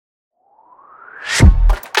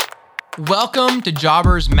Welcome to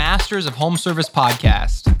Jobber's Masters of Home Service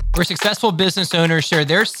podcast, where successful business owners share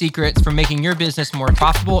their secrets for making your business more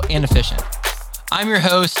profitable and efficient. I'm your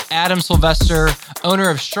host, Adam Sylvester, owner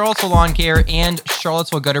of Charlottesville Lawn Care and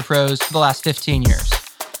Charlottesville Gutter Pros for the last 15 years.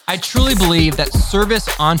 I truly believe that service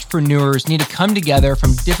entrepreneurs need to come together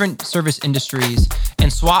from different service industries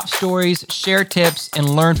and swap stories, share tips, and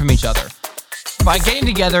learn from each other. By getting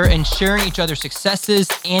together and sharing each other's successes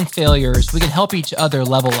and failures, we can help each other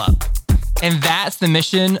level up. And that's the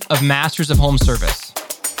mission of Masters of Home Service.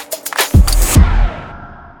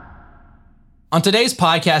 On today's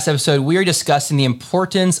podcast episode, we are discussing the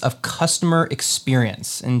importance of customer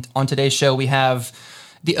experience. And on today's show, we have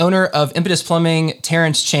the owner of Impetus Plumbing,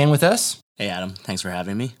 Terence Chan, with us. Hey, Adam. Thanks for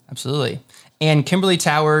having me. Absolutely. And Kimberly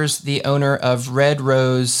Towers, the owner of Red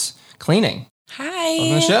Rose Cleaning. Hi. Welcome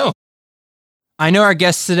to the show. I know our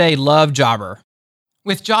guests today love Jobber.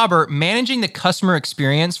 With Jobber, managing the customer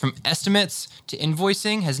experience from estimates to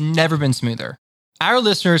invoicing has never been smoother. Our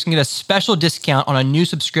listeners can get a special discount on a new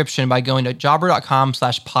subscription by going to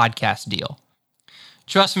jobber.com/podcast deal.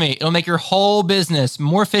 Trust me, it'll make your whole business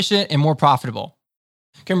more efficient and more profitable.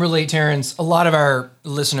 Kimberly, Terence, a lot of our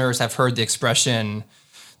listeners have heard the expression,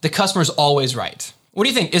 the customer's always right. What do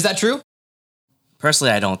you think? Is that true?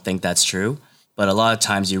 Personally, I don't think that's true. But a lot of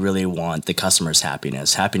times you really want the customer's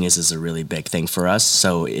happiness. Happiness is a really big thing for us.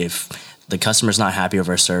 So if the customer's not happy with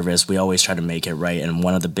our service, we always try to make it right. And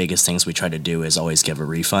one of the biggest things we try to do is always give a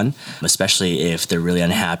refund, especially if they're really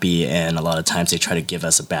unhappy and a lot of times they try to give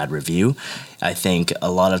us a bad review. I think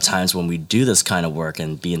a lot of times when we do this kind of work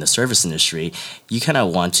and be in the service industry, you kind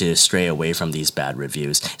of want to stray away from these bad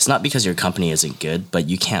reviews. It's not because your company isn't good, but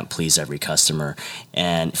you can't please every customer.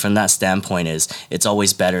 And from that standpoint it's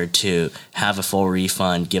always better to have a full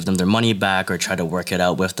refund, give them their money back, or try to work it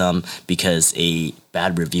out with them, because a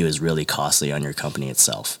bad review is really costly on your company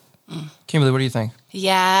itself. Kimberly, what do you think?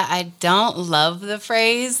 Yeah, I don't love the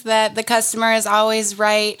phrase that the customer is always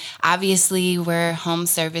right. Obviously, we're home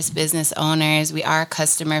service business owners. We are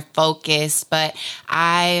customer focused, but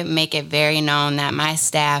I make it very known that my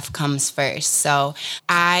staff comes first. So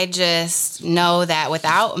I just know that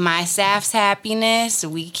without my staff's happiness,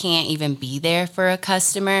 we can't even be there for a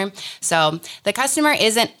customer. So the customer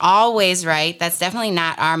isn't always right. That's definitely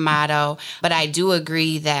not our motto, but I do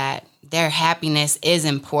agree that their happiness is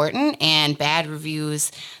important, and bad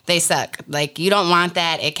reviews, they suck. Like, you don't want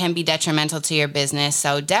that. It can be detrimental to your business.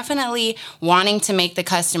 So definitely wanting to make the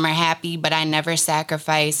customer happy, but I never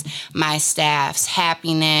sacrifice my staff's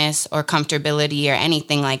happiness or comfortability or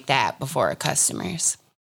anything like that before a customer's.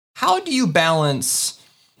 How do you balance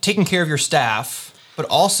taking care of your staff, but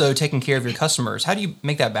also taking care of your customers? How do you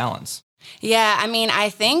make that balance? Yeah, I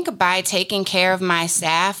think by taking care of my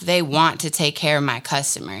staff, they want to take care of my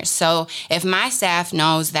customers. So if my staff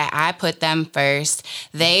knows that I put them first,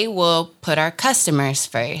 they will put our customers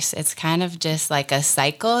first. It's kind of just like a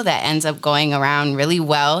cycle that ends up going around really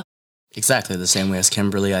well. Exactly the same way as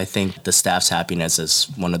Kimberly. I think the staff's happiness is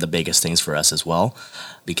one of the biggest things for us as well,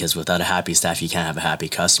 because without a happy staff, you can't have a happy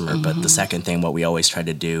customer. Mm-hmm. But the second thing, what we always try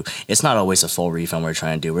to do, it's not always a full refund we're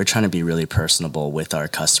trying to do. We're trying to be really personable with our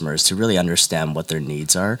customers to really understand what their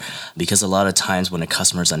needs are, because a lot of times when a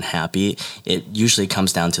customer's unhappy, it usually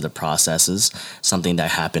comes down to the processes, something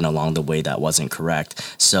that happened along the way that wasn't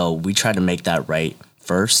correct. So we try to make that right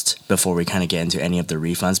first before we kind of get into any of the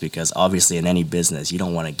refunds, because obviously in any business, you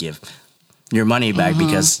don't want to give your money back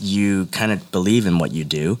because you kind of believe in what you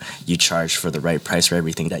do. You charge for the right price for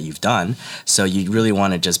everything that you've done. So you really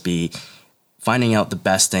want to just be finding out the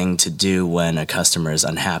best thing to do when a customer is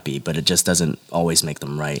unhappy, but it just doesn't always make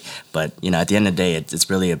them right. But, at the end of the day, it's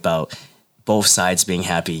really about both sides being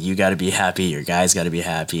happy. You got to be happy. Your guys got to be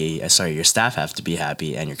happy. Your staff have to be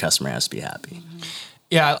happy, and your customer has to be happy.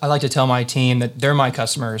 Yeah, I like to tell my team that they're my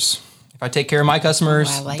customers. If I take care of my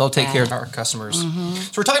customers, they'll take care of our customers. Mm-hmm.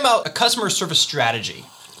 So we're talking about a customer service strategy,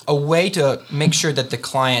 a way to make sure that the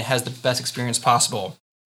client has the best experience possible.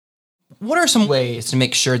 What are some ways to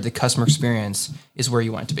make sure the customer experience is where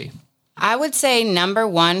you want it to be? I would say number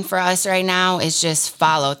one for us right now is just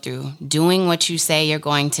follow through, doing what you say you're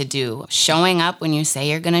going to do, showing up when you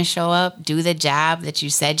say you're going to show up, do the job that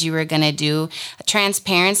you said you were going to do.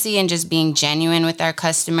 Transparency and just being genuine with our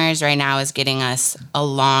customers right now is getting us a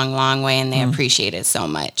long, long way, and they appreciate it so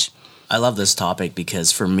much. I love this topic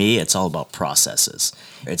because for me, it's all about processes.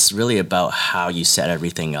 It's really about how you set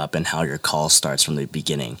everything up and how your call starts from the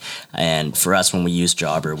beginning. And for us, when we use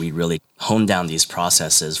Jobber, we really hone down these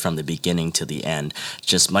processes from the beginning to the end.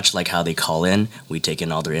 Just much like how they call in, we take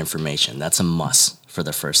in all their information. That's a must for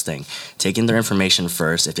the first thing. Taking their information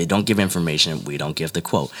first. If they don't give information, we don't give the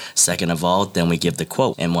quote. Second of all, then we give the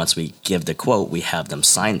quote. And once we give the quote, we have them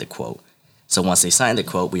sign the quote. So once they sign the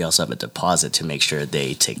quote, we also have a deposit to make sure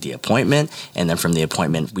they take the appointment. And then from the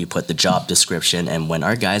appointment, we put the job description. And when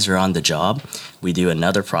our guys are on the job, we do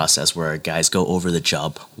another process where our guys go over the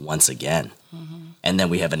job once again. And then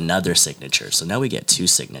we have another signature. So now we get 2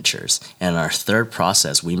 signatures. And in our third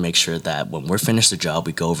process, we make sure that when we're finished the job,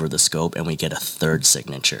 we go over the scope and we get a third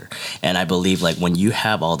signature. And I believe like when you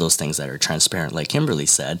have all those things that are transparent, like Kimberly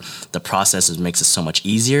said, the process makes it so much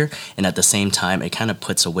easier. And at the same time, it kind of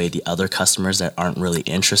puts away the other customers that aren't really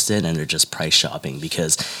interested and they're just price shopping.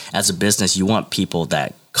 Because as a business, you want people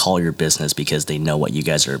that call your business because they know what you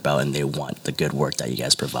guys are about and they want the good work that you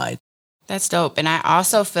guys provide. That's dope. And I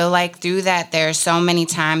also feel like through that, there are so many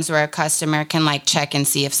times where a customer can like check and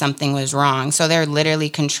see if something was wrong. So they're literally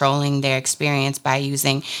controlling their experience by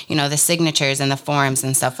using, the signatures and the forms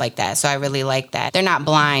and stuff like that. So I really like that. They're not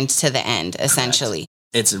blind to the end, essentially. Correct.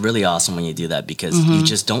 It's really awesome when you do that because you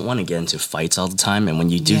just don't want to get into fights all the time. And when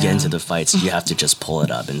you do get into the fights, you have to just pull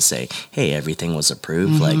it up and say, hey, everything was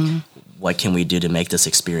approved. Like, what can we do to make this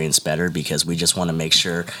experience better? Because we just want to make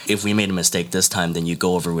sure if we made a mistake this time, then you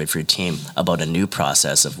go over with your team about a new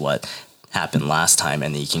process of what happened last time,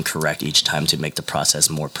 and then you can correct each time to make the process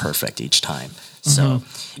more perfect each time. So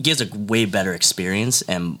it gives a way better experience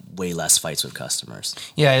and way less fights with customers.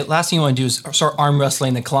 Yeah, last thing you want to do is start arm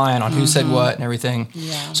wrestling the client on who said what and everything.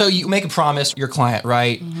 Yeah. So you make a promise to your client,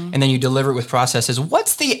 right? And then you deliver it with processes.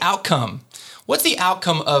 What's the outcome? What's the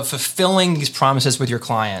outcome of fulfilling these promises with your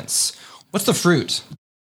clients? What's the fruit?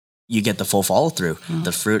 You get the full follow through.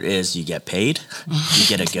 The fruit is you get paid, you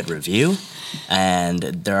get a good review, and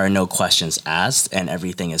there are no questions asked, and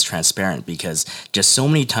everything is transparent because just so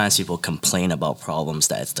many times people complain about problems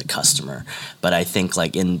that it's the customer. But I think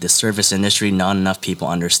like in the service industry, not enough people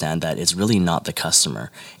understand that it's really not the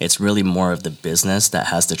customer. It's really more of the business that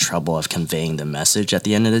has the trouble of conveying the message at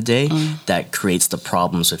the end of the day that creates the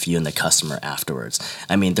problems with you and the customer afterwards.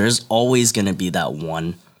 I mean, there's always going to be that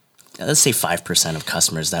one, let's say 5% of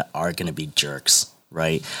customers that are going to be jerks,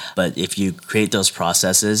 right? But if you create those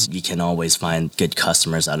processes, you can always find good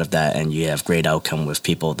customers out of that, and you have great outcome with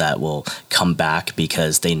people that will come back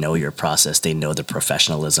because they know your process, they know the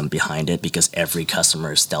professionalism behind it, because every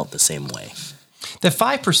customer is dealt the same way. The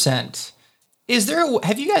 5%,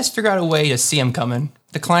 have you guys figured out a way to see them coming?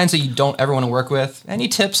 The clients that you don't ever want to work with? Any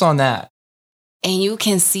tips on that? And you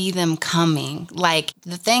can see them coming. Like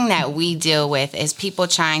the thing that we deal with is people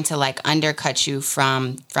trying to like undercut you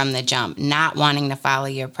from the jump, not wanting to follow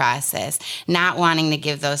your process, not wanting to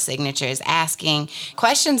give those signatures, asking.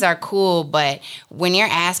 Questions are cool, but when you're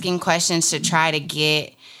asking questions to try to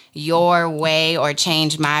get your way or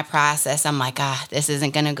change my process, I'm like, this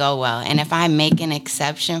isn't going to go well. And if I make an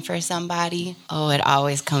exception for somebody, it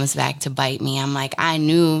always comes back to bite me. I'm like, I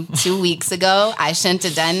knew 2 weeks ago I shouldn't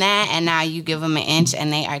have done that. And now you give them an inch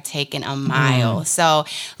and they are taking a mile. So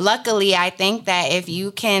luckily, I think that if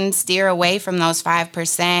you can steer away from those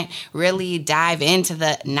 5%, really dive into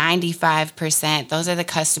the 95%, those are the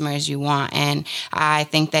customers you want. And I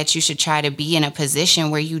think that you should try to be in a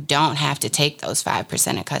position where you don't have to take those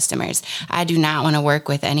 5% of customers. I do not want to work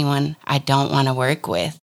with anyone I don't want to work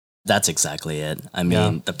with. That's exactly it. I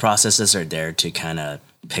mean, the processes are there to kind of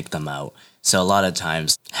pick them out. So a lot of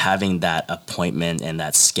times having that appointment and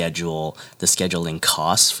that schedule, the scheduling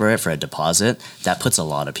costs for a deposit, that puts a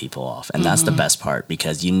lot of people off. And that's the best part,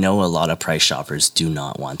 because a lot of price shoppers do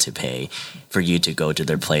not want to pay for you to go to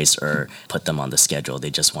their place or put them on the schedule. They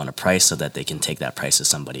just want a price so that they can take that price to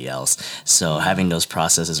somebody else. So having those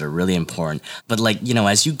processes are really important. But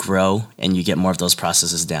as you grow and you get more of those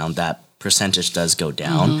processes down, that percentage does go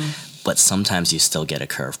down. But sometimes you still get a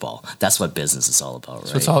curveball. That's what business is all about, right?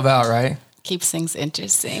 That's what it's all about, right? Keeps things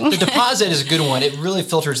interesting. The deposit is a good one. It really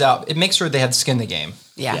filters out. It makes sure they have skin in the game.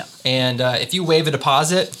 Yeah. And if you waive a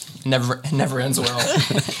deposit, it never ends well.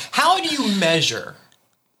 How do you measure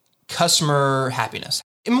customer happiness?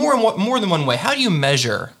 In more than one way. How do you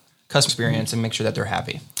measure customer experience and make sure that they're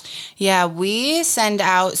happy? Yeah, we send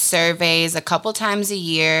out surveys a couple times a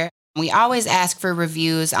year. We always ask for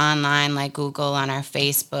reviews online, like Google, on our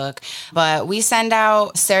Facebook, but we send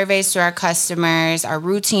out surveys to our customers, our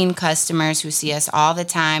routine customers who see us all the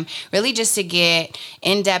time, really just to get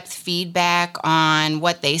in-depth feedback on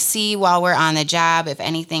what they see while we're on the job, if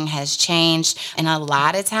anything has changed. And a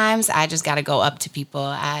lot of times, I just got to go up to people.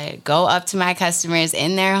 I go up to my customers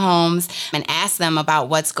in their homes and ask them about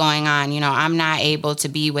what's going on. I'm not able to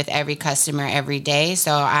be with every customer every day,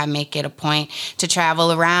 so I make it a point to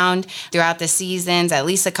travel around, around throughout the seasons, at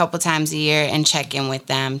least a couple times a year, and check in with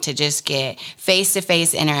them to just get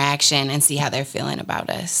face-to-face interaction and see how they're feeling about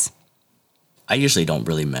us. I usually don't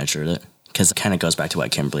really measure it, because it kind of goes back to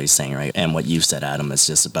what Kimberly's saying, right? And what you've said, Adam, is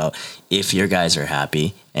just about if your guys are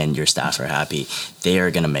happy and your staff are happy, they are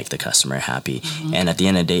going to make the customer happy. Mm-hmm. And at the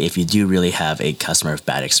end of the day, if you do really have a customer with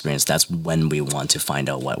bad experience, that's when we want to find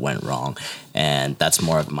out what went wrong. And that's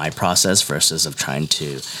more of my process versus of trying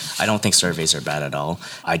to, I don't think surveys are bad at all.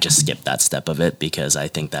 I just skip that step of it because I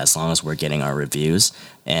think that as long as we're getting our reviews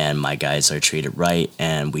and my guys are treated right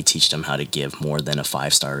and we teach them how to give more than a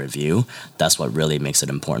 5-star review, that's what really makes it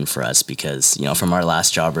important for us. Because, you know, from our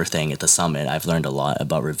last jobber thing at the summit, I've learned a lot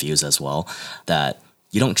about reviews as well, that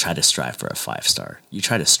you don't try to strive for a 5-star. You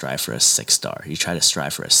try to strive for a 6-star. You try to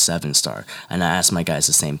strive for a 7-star. And I ask my guys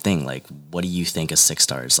the same thing. Like, what do you think a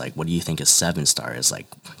 6-star is like? What do you think a 7-star is like?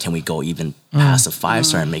 Can we go even past a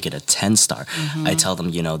 5-star and make it a 10-star? Mm-hmm. I tell them,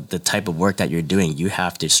 you know, the type of work that you're doing, you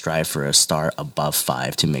have to strive for a star above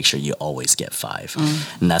 5 to make sure you always get 5.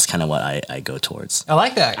 And that's kind of what I go towards. I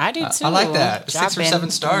like that. I do too. I like that. 6 or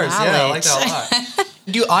 7 stars. Knowledge. Yeah, I like that a lot.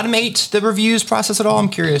 Do you automate the reviews process at all? I'm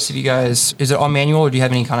curious if you guys, is it all manual or do you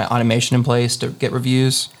have any kind of automation in place to get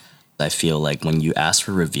reviews? I feel like when you ask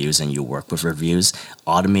for reviews and you work with reviews,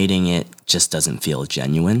 automating it just doesn't feel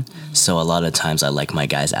genuine. Mm-hmm. So a lot of times I like my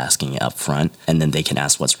guys asking it up front, and then they can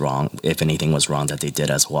ask what's wrong, if anything was wrong that they did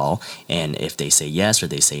as well. And if they say yes or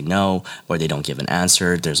they say no, or they don't give an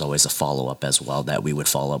answer, there's always a follow-up as well that we would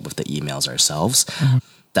follow up with the emails ourselves. Mm-hmm.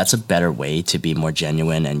 That's a better way to be more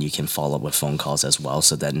genuine, and you can follow up with phone calls as well.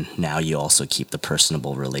 So then now you also keep the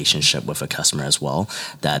personable relationship with a customer as well,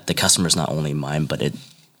 that the customer is not only mine, but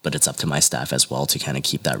it's up to my staff as well to kind of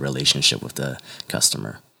keep that relationship with the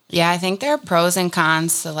customer. Yeah, I think there are pros and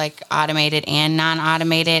cons to like automated and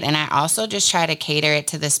non-automated. And I also just try to cater it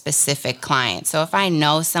to the specific client. So if I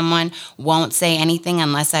know someone won't say anything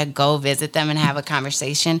unless I go visit them and have a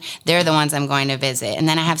conversation, they're the ones I'm going to visit. And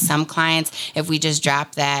then I have some clients, if we just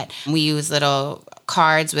drop that, we use little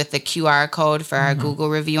cards with the QR code for our Google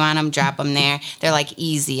review on them, drop them there. They're like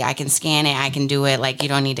easy. I can scan it. I can do it. Like you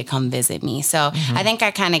don't need to come visit me. So I think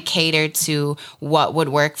I kind of cater to what would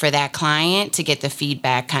work for that client to get the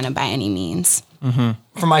feedback kind of by any means.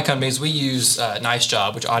 For my companies, we use Nice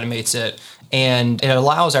Job, which automates it. And it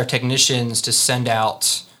allows our technicians to send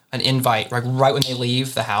out an invite like right when they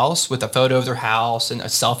leave the house with a photo of their house and a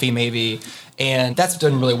selfie maybe. And that's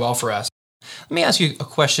done really well for us. Let me ask you a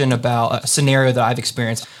question about a scenario that I've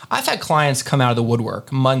experienced. I've had clients come out of the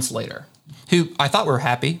woodwork months later who I thought were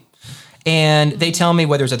happy. And they tell me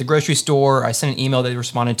whether it's at the grocery store, I sent an email they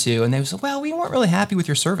responded to, and they said, well, we weren't really happy with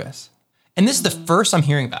your service. And this is the first I'm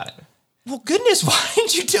hearing about it. Well, goodness, why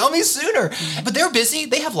didn't you tell me sooner? But they're busy.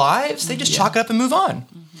 They have lives. They just chalk it up and move on.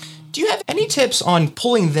 Do you have any tips on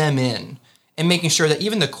pulling them in and making sure that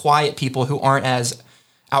even the quiet people who aren't as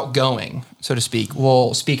outgoing, so to speak,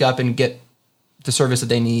 will speak up and get the service that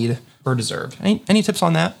they need or deserve? Any tips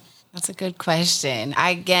on that? That's a good question.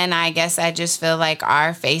 I guess I just feel like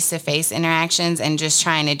our face-to-face interactions and just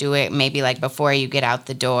trying to do it maybe like before you get out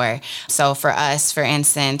the door. So for us, for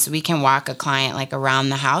instance, we can walk a client like around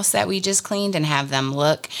the house that we just cleaned and have them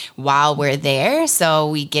look while we're there. So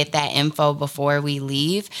we get that info before we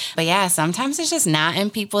leave. But yeah, sometimes it's just not in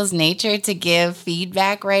people's nature to give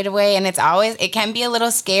feedback right away. And it can be a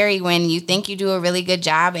little scary when you think you do a really good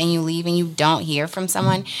job and you leave and you don't hear from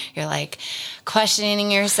someone. You're like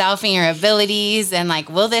questioning yourself and your abilities and like,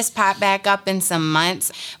 will this pop back up in some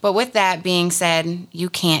months? But with that being said,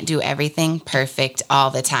 you can't do everything perfect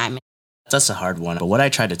all the time. That's a hard one. But what I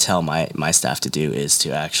try to tell my staff to do is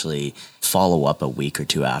to actually follow up a week or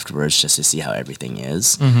two afterwards just to see how everything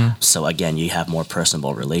is. So again, you have more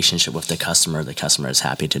personable relationship with the customer. The customer is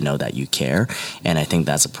happy to know that you care. And I think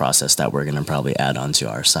that's a process that we're going to probably add on to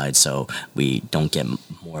our side so we don't get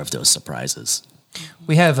more of those surprises.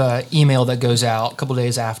 We have an email that goes out a couple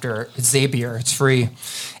days after. It's Zapier. It's free.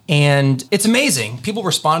 And it's amazing. People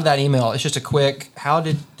respond to that email. It's just a quick, how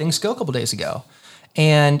did things go a couple days ago?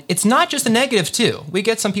 And it's not just a negative, too. We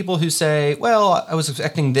get some people who say, well, I was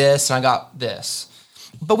expecting this and I got this.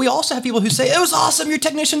 But we also have people who say, it was awesome. Your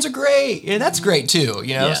technicians are great. Yeah, that's great, too.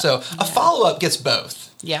 You know, Yeah. So a follow-up gets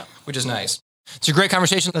both. Yeah. Which is nice. It's a great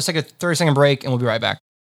conversation. Let's take a 30-second break and we'll be right back.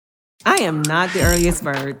 I am not the earliest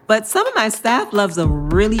bird, but some of my staff loves a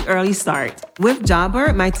really early start. With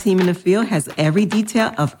Jobbird, my team in the field has every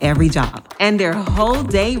detail of every job and their whole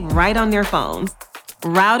day right on their phones.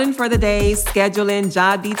 Routing for the day, scheduling,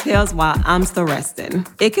 job details while I'm still resting.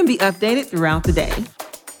 It can be updated throughout the day.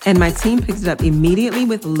 And my team picks it up immediately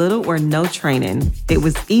with little or no training. It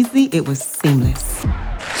was easy, it was seamless.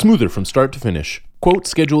 Smoother from start to finish. Quote,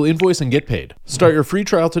 schedule, invoice, and get paid. Start your free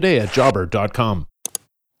trial today at jobber.com.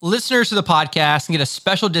 Listeners to the podcast can get a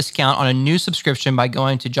special discount on a new subscription by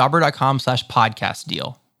going to jobber.com/podcast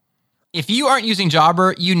deal. If you aren't using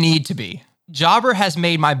Jobber, you need to be. Jobber has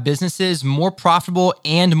made my businesses more profitable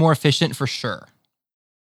and more efficient for sure.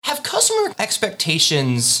 Have customer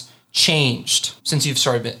expectations changed since you've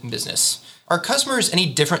started in business? Are customers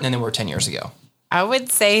any different than they were 10 years ago? I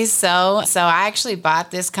would say so. So I actually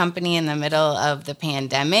bought this company in the middle of the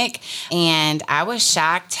pandemic, and I was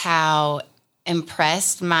shocked how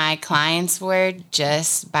impressed my clients were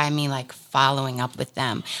just by me following up with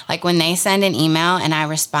them. When they send an email and I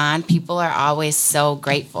respond, people are always so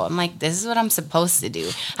grateful. I'm like, this is what I'm supposed to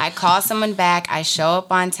do. I call someone back, I show up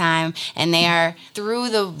on time, and they are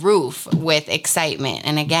through the roof with excitement.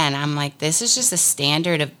 And again, I'm like, this is just a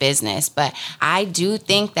standard of business. But I do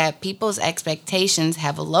think that people's expectations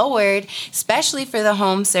have lowered, especially for the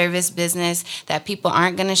home service business, that people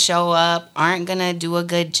aren't going to show up, aren't going to do a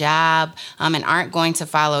good job, and aren't going to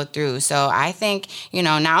follow through. So I think,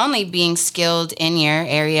 not only being skilled in your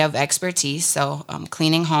area of expertise, so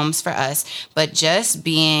cleaning homes for us, but just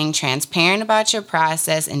being transparent about your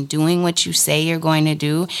process and doing what you say you're going to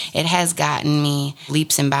do, it has gotten me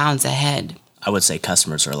leaps and bounds ahead. I would say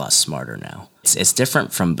customers are a lot smarter now. It's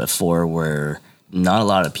different from before where not a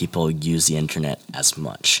lot of people use the internet as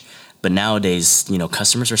much. But nowadays,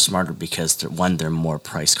 customers are smarter because they're more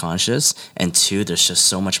price conscious, and two, there's just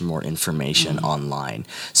so much more information online.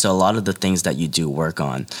 So a lot of the things that you do work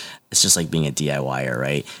on, it's just like being a DIYer,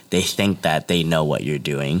 right? They think that they know what you're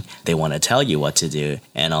doing. They want to tell you what to do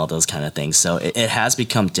and all those kind of things. So it has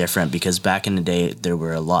become different because back in the day, there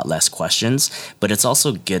were a lot less questions, but it's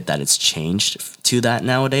also good that it's changed to that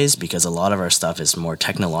nowadays because a lot of our stuff is more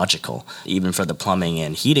technological. Even for the plumbing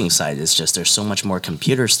and heating side, it's just there's so much more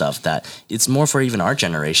computer stuff that it's more for even our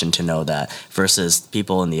generation to know that versus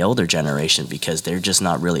people in the older generation because they're just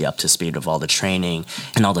not really up to speed with all the training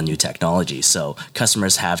and all the new technology. So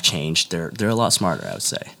customers have changed. They're a lot smarter, I would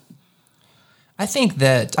say. I think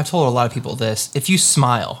that I've told a lot of people this. If you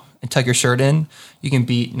smile and tuck your shirt in, you can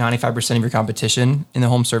beat 95% of your competition in the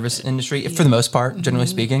home service industry, for the most part, generally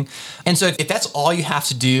speaking. And so if that's all you have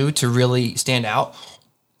to do to really stand out,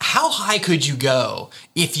 how high could you go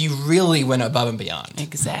if you really went above and beyond?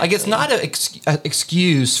 Exactly. It's not an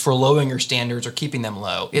excuse for lowering your standards or keeping them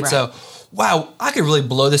low. It's wow, I could really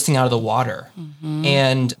blow this thing out of the water.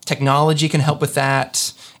 And technology can help with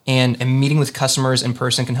that. And meeting with customers in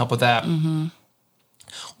person can help with that.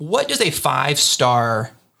 What does a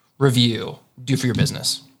 5-star review do for your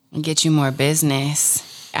business? Get you more business.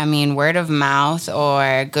 Word of mouth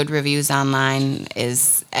or good reviews online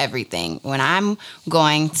is everything. When I'm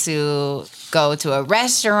going to go to a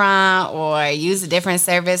restaurant or use a different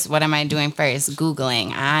service, what am I doing first?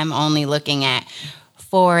 Googling. I'm only looking at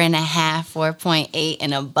 4.5, 4.8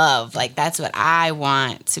 and above. That's what I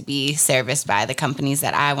want to be serviced by, the companies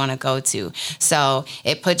that I want to go to. So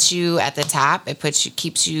it puts you at the top. It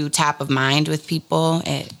keeps you top of mind with people.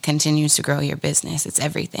 It continues to grow your business. It's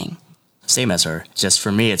everything. Same as her. Just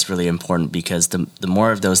for me, it's really important because the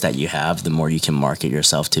more of those that you have, the more you can market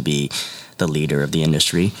yourself to be the leader of the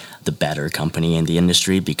industry, the better company in the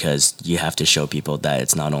industry, because you have to show people that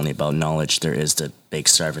it's not only about knowledge, there is the big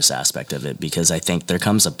service aspect of it. Because I think there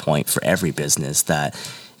comes a point for every business that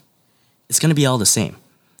it's going to be all the same.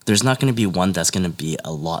 There's not going to be one that's going to be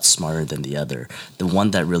a lot smarter than the other. The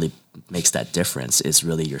one that really makes that difference is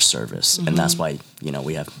really your service. And that's why,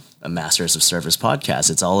 we have a Masters of Service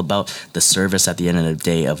podcast. It's all about the service at the end of the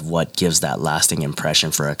day of what gives that lasting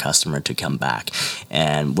impression for a customer to come back.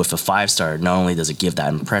 And with a 5-star, not only does it give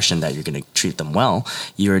that impression that you're going to treat them well,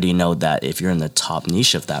 you already know that if you're in the top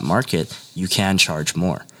niche of that market, you can charge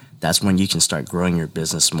more. That's when you can start growing your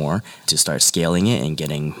business more, to start scaling it and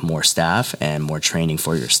getting more staff and more training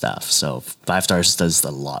for your staff. So 5 stars does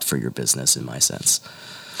a lot for your business in my sense.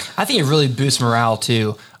 I think it really boosts morale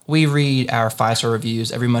too. We read our 5-star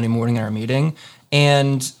reviews every Monday morning in our meeting,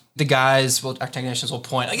 and the guys, our technicians will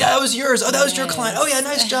point, yeah, that was yours. Oh, that was your client. Oh, yeah,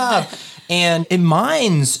 nice job. And it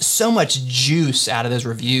mines so much juice out of those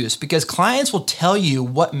reviews because clients will tell you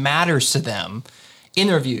what matters to them in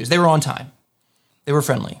the reviews. They were on time. They were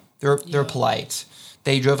friendly. They're polite.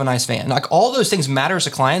 They drove a nice van. All those things matter to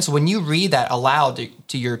clients. When you read that aloud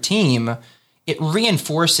to your team, it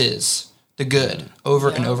reinforces the good over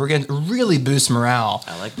and over again. It really boosts morale.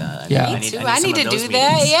 I like that. I need to do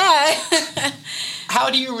that. Yeah. How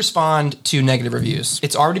do you respond to negative reviews?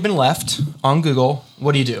 It's already been left on Google.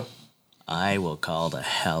 What do you do? I will call the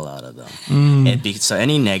hell out of them. So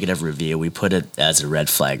any negative review, we put it as a red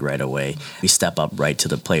flag right away. We step up right to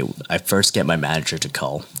the plate. I first get my manager to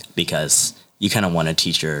call because you kind of want to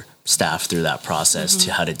teach your staff through that process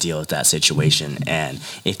to how to deal with that situation. And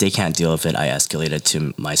if they can't deal with it, I escalate it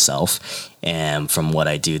to myself. And from what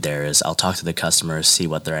I do there is I'll talk to the customers, see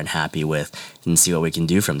what they're unhappy with, and see what we can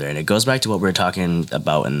do from there. And it goes back to what we were talking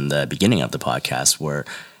about in the beginning of the podcast, where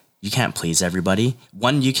you can't please everybody.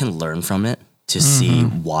 One, you can learn from it to see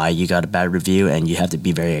why you got a bad review, and you have to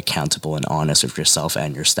be very accountable and honest with yourself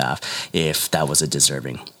and your staff if that was a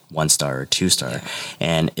deserving 1-star or 2-star.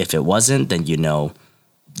 And if it wasn't, then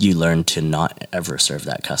you learn to not ever serve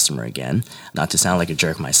that customer again. Not to sound like a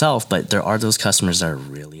jerk myself, but there are those customers that are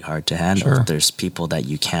really hard to handle. Sure. There's people that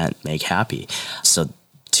you can't make happy. So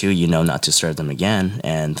 2, not to serve them again.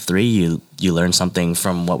 And 3, you learn something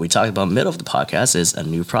from what we talked about in the middle of the podcast is a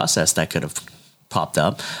new process that could have popped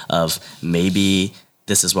up of maybe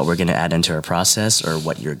this is what we're going to add into our process or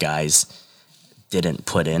what your guys didn't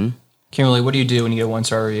put in. Kimberly, what do you do when you get a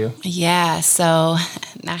 1-star review? Yeah, so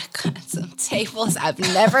knock on some tables. I've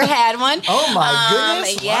never had one. Oh my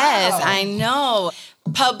goodness! Yes, wow. I know.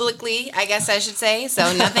 Publicly, I guess I should say.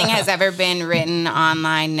 So nothing has ever been written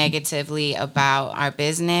online negatively about our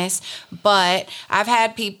business. But I've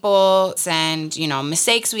had people send,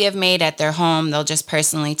 mistakes we have made at their home. They'll just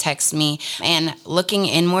personally text me. And looking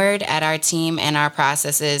inward at our team and our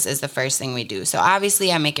processes is the first thing we do. So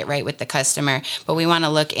obviously I make it right with the customer, but we want to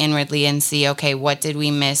look inwardly and see, okay, what did we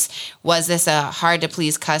miss? Was this a hard to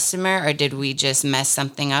please customer or did we just mess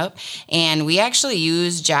something up? And we actually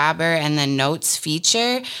use Jobber and the notes feature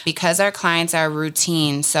because our clients are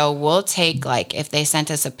routine. So we'll take, if they sent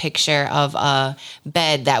us a picture of a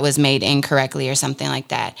bed that was made incorrectly or something like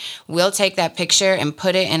that, we'll take that picture and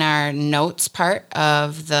put it in our notes part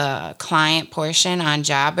of the client portion on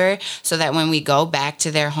Jobber so that when we go back to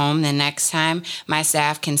their home the next time, my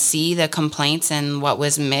staff can see the complaints and what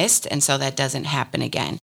was missed, and so that doesn't happen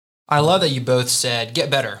again. I love that you both said get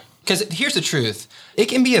better. Because here's the truth. It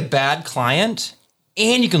can be a bad client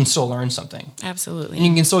and you can still learn something. Absolutely. And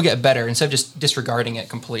you can still get better instead of just disregarding it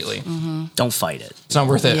completely. Mm-hmm. Don't fight it. It's not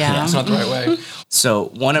worth it. Yeah. It's not the right way. So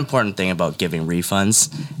one important thing about giving refunds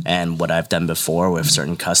and what I've done before with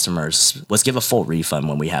certain customers was give a full refund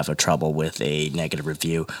when we have a trouble with a negative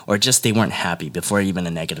review or just they weren't happy before even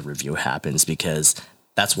a negative review happens, because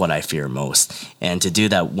that's what I fear most. And to do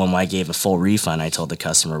that, when I gave a full refund, I told the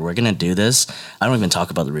customer, we're going to do this. I don't even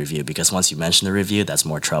talk about the review because once you mention the review, that's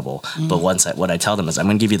more trouble. Mm-hmm. But what I tell them is I'm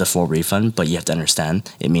going to give you the full refund, but you have to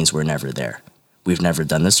understand it means we're never there. We've never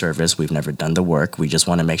done the service. We've never done the work. We just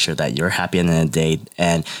want to make sure that you're happy at the end of the day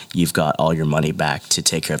and you've got all your money back to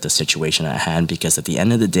take care of the situation at hand. Because at the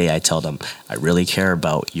end of the day, I tell them, I really care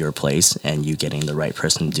about your place and you getting the right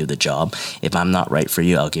person to do the job. If I'm not right for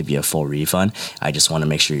you, I'll give you a full refund. I just want to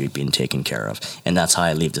make sure you're being taken care of. And that's how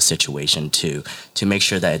I leave the situation to make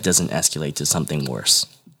sure that it doesn't escalate to something worse.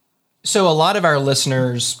 So a lot of our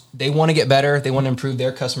listeners, they want to get better. They want to improve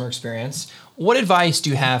their customer experience. What advice do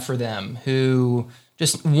you have for them who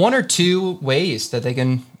just 1 or 2 ways that they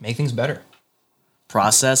can make things better?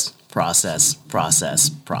 Process. That's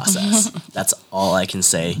all I can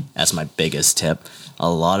say as my biggest tip. A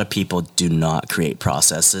lot of people do not create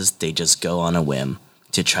processes. They just go on a whim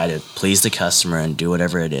to try to please the customer and do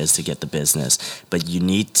whatever it is to get the business. But you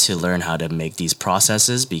need to learn how to make these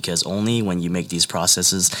processes, because only when you make these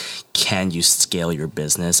processes can you scale your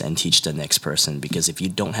business and teach the next person. Because if you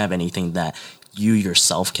don't have anything that you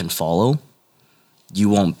yourself can follow, you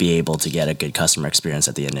won't be able to get a good customer experience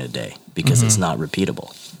at the end of the day because it's not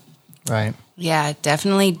repeatable. Right. Yeah,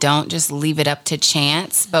 definitely don't just leave it up to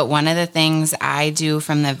chance. But one of the things I do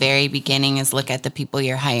from the very beginning is look at the people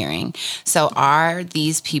you're hiring. So are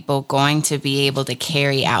these people going to be able to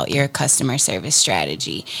carry out your customer service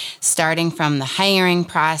strategy? Starting from the hiring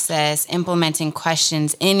process, implementing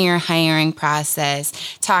questions in your hiring process,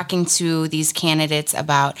 talking to these candidates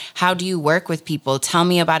about how do you work with people? Tell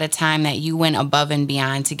me about a time that you went above and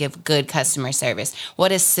beyond to give good customer service. What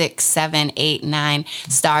does 6, 7, 8, 9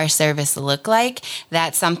 star service look like?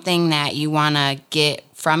 That's something that you want to get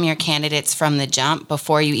from your candidates from the jump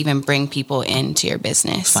before you even bring people into your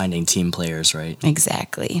business. Finding team players, right?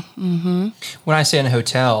 Exactly. Mm-hmm. When I stay in a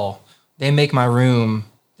hotel, they make my room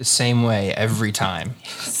the same way every time,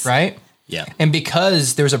 right? Yeah. And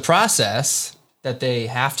because there's a process that they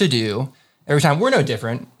have to do every time, we're no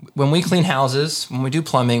different. When we clean houses, when we do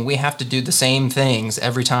plumbing, we have to do the same things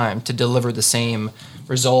every time to deliver the same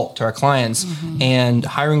result to our clients. Mm-hmm. And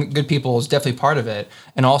hiring good people is definitely part of it.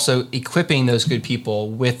 And also equipping those good people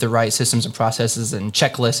with the right systems and processes and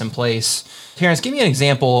checklists in place. Terence, give me an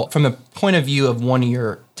example from the point of view of one of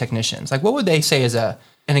your technicians. Like, what would they say is an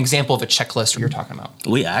example of a checklist you're talking about?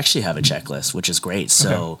 We actually have a checklist, which is great.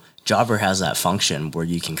 So Jobber has that function where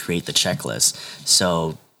you can create the checklist.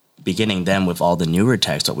 So beginning then with all the newer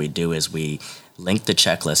techs, what we do is we link the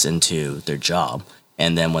checklist into their job.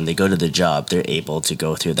 And then when they go to the job, they're able to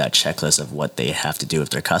go through that checklist of what they have to do with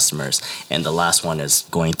their customers. And the last one is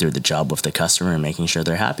going through the job with the customer and making sure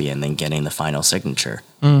they're happy and then getting the final signature.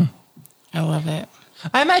 I love it.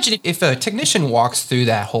 I imagine if a technician walks through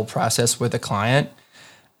that whole process with a client,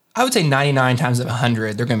 I would say 99 times out of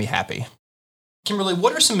 100, they're going to be happy. Kimberly,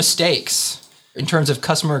 what are some mistakes in terms of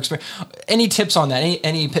customer experience? Any tips on that?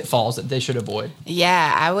 Any pitfalls that they should avoid?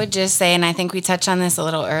 Yeah, I would just say, and I think we touched on this a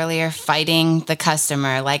little earlier, fighting the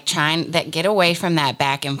customer, like get away from that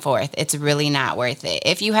back and forth. It's really not worth it.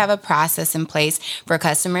 If you have a process in place for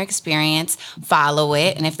customer experience, follow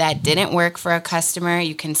it. And if that didn't work for a customer,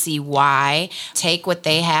 you can see why. Take what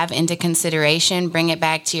they have into consideration, bring it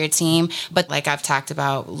back to your team. But like I've talked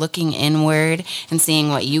about, looking inward and seeing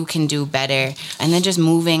what you can do better, and then just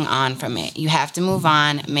moving on from it. You have to move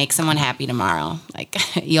on, make someone happy tomorrow. Like,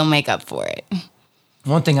 you'll make up for it.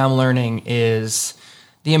 One thing I'm learning is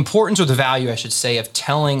the importance or the value, I should say, of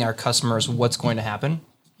telling our customers what's going to happen.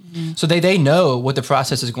 Mm-hmm. So they know what the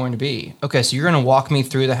process is going to be. Okay, so you're going to walk me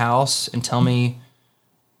through the house and tell me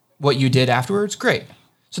what you did afterwards? Great.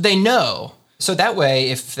 So they know. So that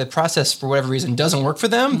way, if the process for whatever reason doesn't work for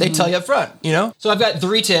them, they tell you up front, you know? So I've got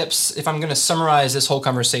 3 tips if I'm going to summarize this whole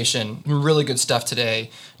conversation. Really good stuff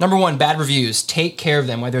today. Number 1, bad reviews. Take care of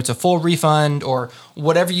them, whether it's a full refund or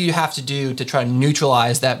whatever you have to do to try to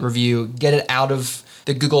neutralize that review, get it out of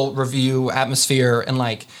the Google review atmosphere and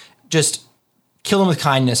just kill them with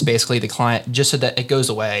kindness, basically, the client, just so that it goes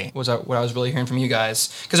away, was what I was really hearing from you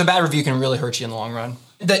guys. Because a bad review can really hurt you in the long run.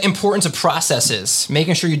 The importance of processes,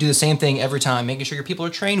 making sure you do the same thing every time, making sure your people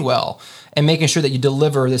are trained well, and making sure that you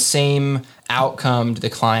deliver the same outcome to the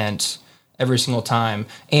client every single time.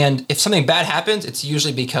 And if something bad happens, it's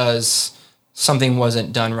usually because something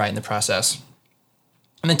wasn't done right in the process.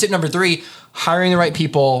 And then tip number 3, hiring the right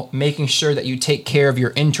people, making sure that you take care of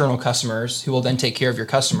your internal customers, who will then take care of your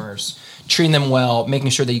customers, treating them well,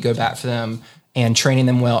 making sure that you go back for them, and training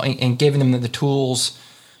them well, and giving them the tools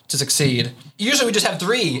to succeed. Usually we just have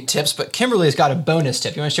 3 tips, but Kimberly's got a bonus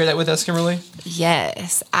tip. You want to share that with us, Kimberly?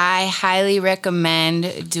 Yes. I highly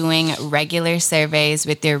recommend doing regular surveys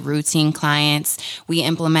with your routine clients. We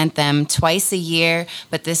implement them twice a year,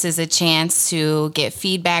 but this is a chance to get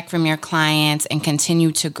feedback from your clients and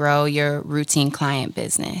continue to grow your routine client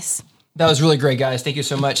business. That was really great, guys. Thank you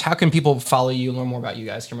so much. How can people follow you and learn more about you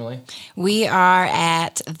guys, Kimberly? We are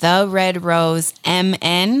at The Red Rose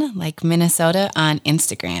MN, like Minnesota, on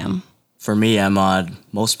Instagram. For me, I'm on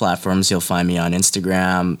most platforms. You'll find me on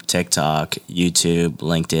Instagram, TikTok, YouTube,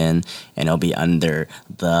 LinkedIn, and it'll be under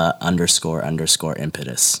the _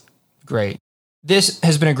 impetus. Great. This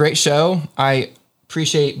has been a great show. I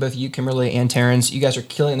appreciate both you, Kimberly, and Terence. You guys are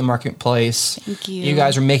killing the marketplace. Thank you. You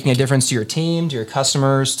guys are making a difference to your team, to your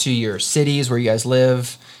customers, to your cities where you guys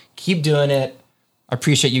live. Keep doing it. I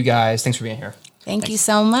appreciate you guys. Thanks for being here. Thanks. You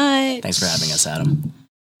so much. Thanks for having us, Adam.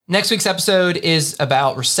 Next week's episode is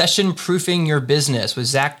about recession-proofing your business with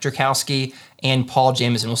Zach Drakowski and Paul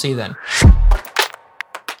Jameson. We'll see you then.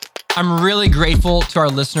 I'm really grateful to our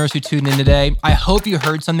listeners who tuned in today. I hope you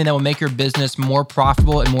heard something that will make your business more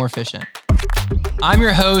profitable and more efficient. I'm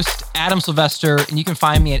your host, Adam Sylvester, and you can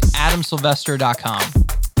find me at adamsylvester.com.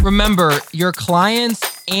 Remember, your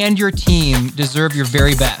clients and your team deserve your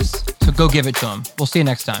very best, so go give it to them. We'll see you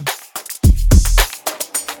next time.